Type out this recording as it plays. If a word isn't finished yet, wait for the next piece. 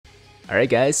Alright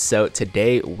guys, so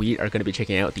today we are going to be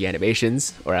checking out the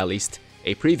animations, or at least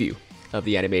a preview of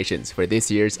the animations for this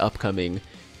year's upcoming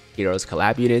Heroes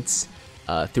Collab units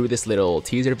through this little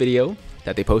teaser video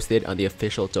that they posted on the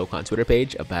official Dokkan Twitter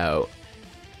page about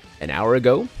an hour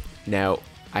ago. Now,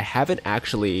 I haven't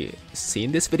actually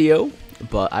seen this video,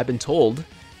 but I've been told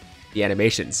the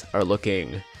animations are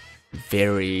looking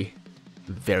very,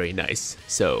 very nice.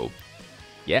 So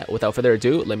yeah, without further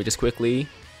ado, let me just quickly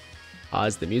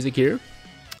pause the music here,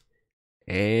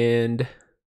 and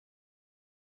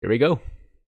here we go.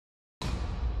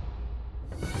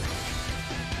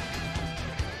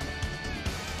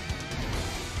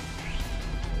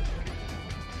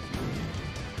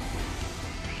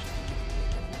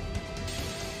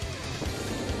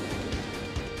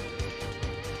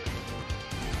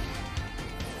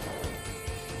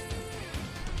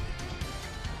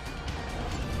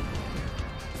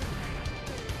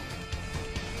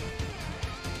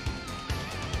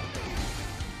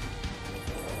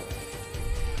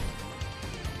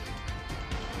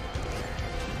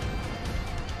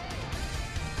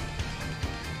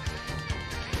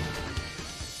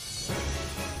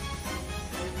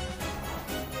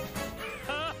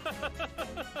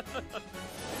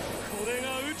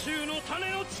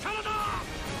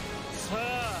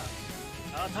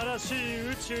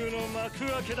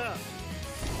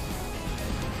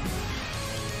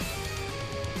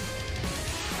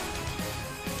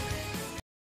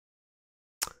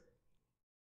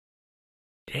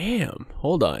 Damn,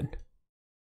 hold on.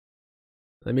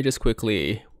 Let me just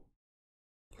quickly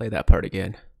play that part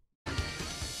again.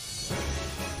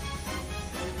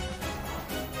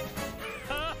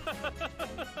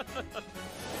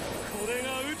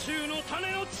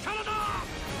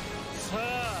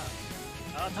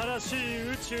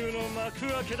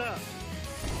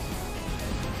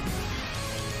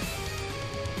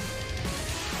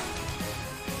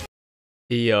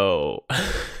 Yo.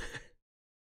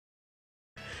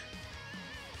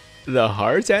 The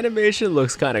hearts animation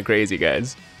looks kind of crazy,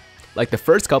 guys. Like the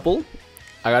first couple,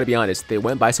 I gotta be honest, they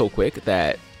went by so quick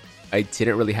that I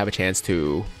didn't really have a chance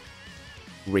to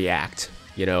react.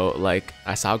 You know, like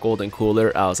I saw Golden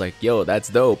Cooler, I was like, yo, that's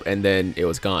dope, and then it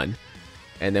was gone.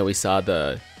 And then we saw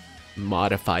the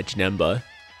modified Janemba,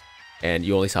 and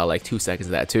you only saw like 2 seconds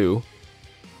of that too.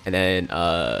 And then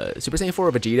Super Saiyan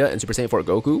 4 Vegeta and Super Saiyan 4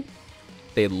 Goku,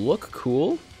 they look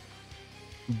cool,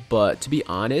 but to be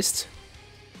honest,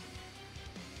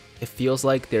 it feels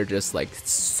like they're just like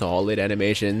solid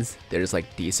animations. They're just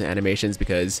like decent animations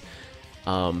because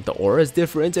the aura is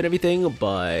different and everything,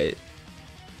 but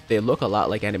they look a lot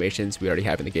like animations we already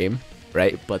have in the game,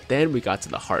 right? But then we got to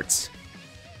the hearts.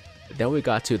 Then we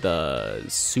got to the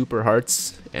super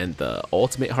hearts and the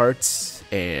ultimate hearts,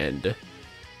 and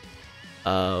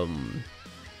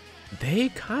they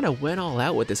kind of went all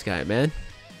out with this guy, man.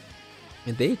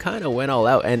 And they kind of went all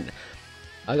out, and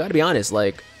I gotta be honest,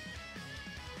 like,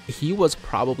 he was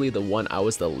probably the one I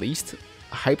was the least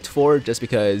hyped for, just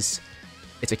because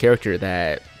it's a character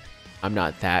that I'm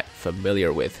not that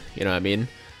familiar with, you know what I mean?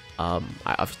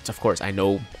 Of course, I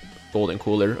know Golden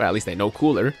Cooler, or at least I know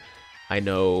Cooler. I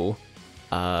know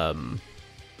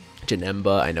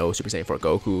Janemba, I know Super Saiyan 4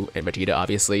 Goku, and Vegeta,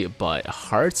 obviously, but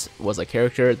Hearts was a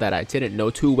character that I didn't know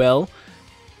too well.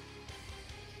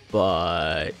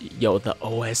 But, yo, the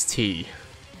OST,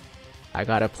 I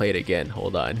gotta play it again,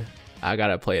 hold on. I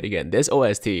gotta play it again. This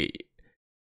OST,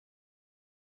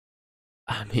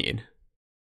 I mean,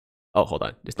 oh, hold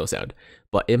on, there's no sound.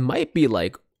 But it might be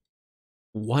like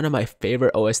one of my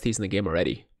favorite OSTs in the game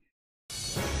already.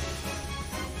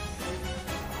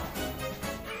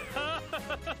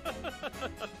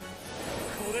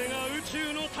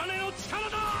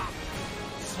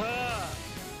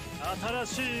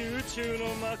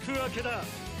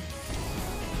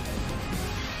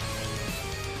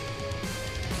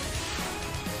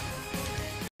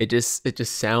 It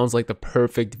just sounds like the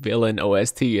perfect villain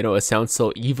OST, you know, it sounds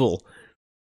so evil.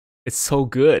 It's so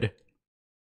good.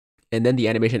 And then the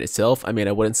animation itself, I mean,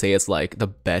 I wouldn't say it's like the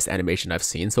best animation I've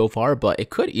seen so far, but it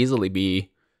could easily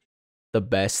be the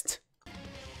best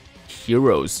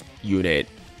Heroes unit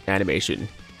animation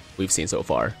we've seen so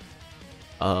far.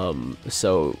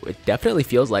 So it definitely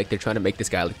feels like they're trying to make this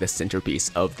guy like the centerpiece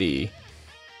of the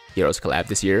Heroes collab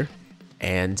this year,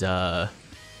 and I'm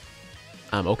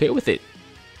okay with it.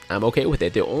 I'm okay with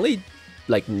it. The only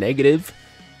like negative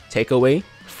takeaway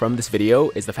from this video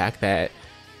is the fact that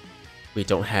we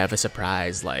don't have a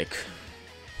surprise like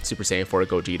Super Saiyan 4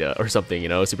 Gogeta or something, you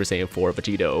know, Super Saiyan 4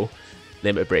 Vegito,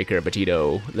 Limit Breaker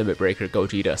Vegito, Limit Breaker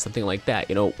Gogeta, something like that,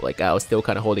 you know. Like I was still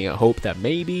kind of holding out hope that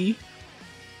maybe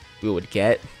we would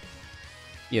get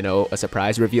you know, a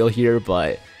surprise reveal here,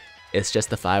 but it's just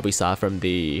the 5 we saw from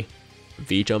the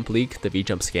V-Jump leak, the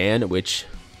V-Jump scan, which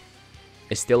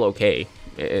is still okay.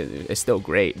 It's still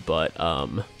great, but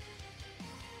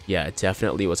yeah,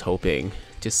 definitely was hoping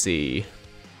to see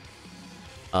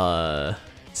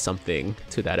something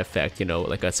to that effect, you know,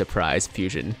 like a surprise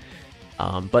fusion.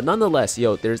 But nonetheless,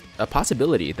 yo, there's a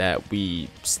possibility that we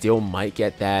still might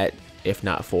get that, if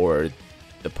not for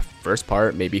the first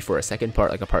part, maybe for a second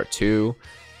part, like a part 2,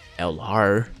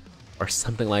 LR, or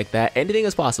something like that. Anything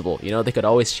is possible, you know. They could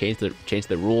always change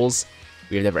the rules.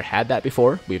 We've never had that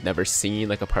before. We've never seen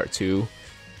like a part 2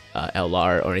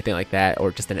 LR or anything like that,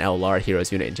 or just an LR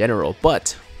Heroes unit in general,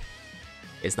 but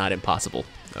it's not impossible,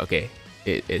 okay?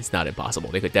 It's not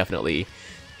impossible. They could definitely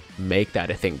make that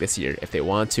a thing this year if they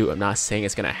want to. I'm not saying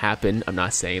it's gonna happen. I'm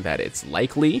not saying that it's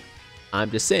likely.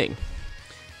 I'm just saying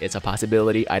it's a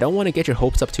possibility. I don't want to get your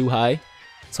hopes up too high,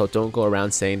 so don't go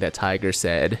around saying that Tiger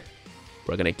said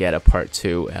we're gonna get a part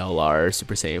 2 LR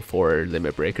Super Saiyan 4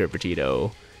 Limit Breaker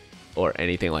Vegeta or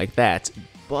anything like that.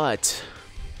 But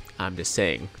I'm just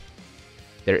saying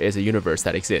there is a universe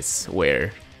that exists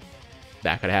where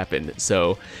that could happen.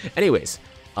 So anyways,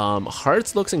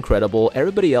 Hearts looks incredible.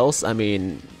 Everybody else, I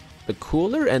mean, the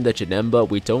Cooler and the Janemba,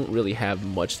 we don't really have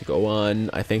much to go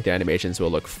on. I think the animations will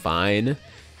look fine.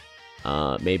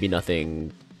 Maybe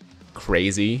nothing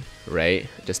crazy, right?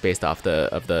 Just based off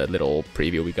of the little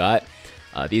preview we got.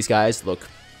 These guys look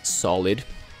solid.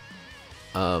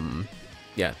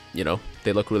 Yeah, you know,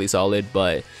 they look really solid,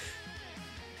 but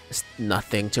it's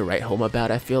nothing to write home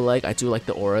about, I feel like. I do like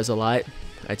the auras a lot.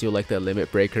 I do like the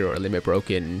Limit Breaker or Limit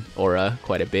Broken aura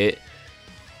quite a bit.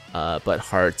 But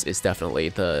Hearts is definitely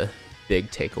the big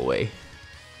takeaway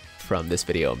from this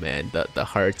video, man. The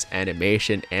Hearts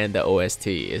animation and the OST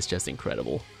is just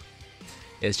incredible.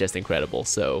 It's just incredible.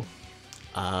 So,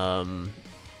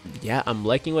 yeah, I'm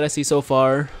liking what I see so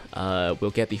far.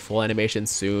 We'll get the full animation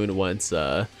soon once,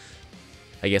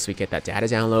 I guess we get that data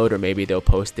download, or maybe they'll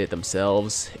post it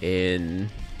themselves in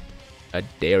a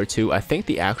day or two. I think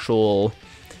the actual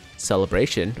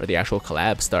celebration or the actual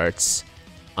collab starts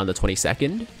on the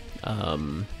 22nd.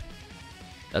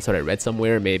 That's what I read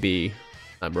somewhere. Maybe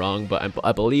I'm wrong, but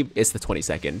I believe it's the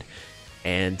 22nd.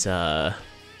 And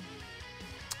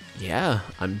yeah,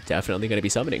 I'm definitely going to be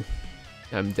summoning.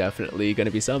 I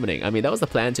mean, that was the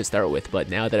plan to start with, but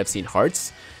now that I've seen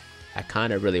Hearts, I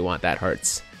kind of really want that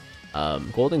Hearts.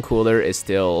 Golden Cooler is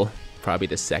still probably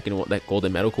the second one. That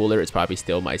Golden Metal Cooler is probably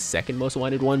still my second most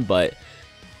wanted one, but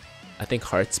I think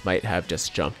Hearts might have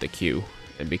just jumped the queue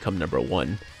and become number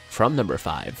 1 from number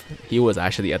 5. He was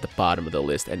actually at the bottom of the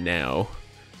list, and now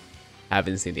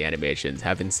haven't seen the animations,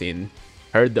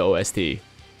 heard the OST.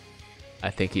 I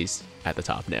think he's at the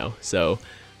top now. So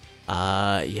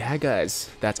yeah, guys,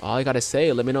 that's all I gotta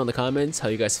say. Let me know in the comments how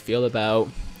you guys feel about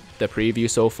the preview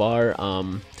so far.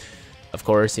 Of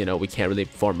course, you know, we can't really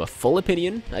form a full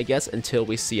opinion, I guess, until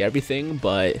we see everything,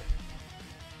 but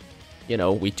you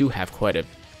know, we do have quite a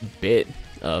bit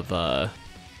of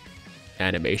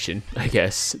animation, I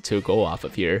guess, to go off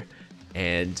of here.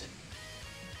 And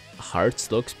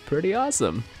Hearts looks pretty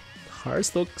awesome.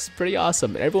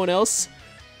 Everyone else,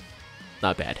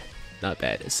 not bad.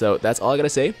 So that's all I gotta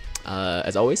say.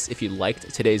 As always, if you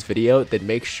liked today's video, then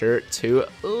make sure to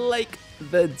like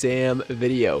the damn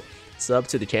video. Sub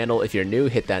to the channel if you're new,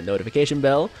 hit that notification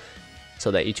bell so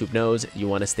that YouTube knows you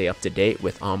want to stay up to date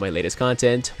with all my latest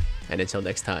content. And until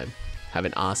next time, have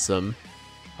an awesome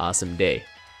day.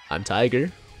 I'm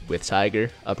Tiger with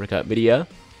Tiger Uppercut Media,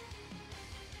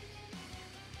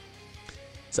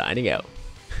 signing out.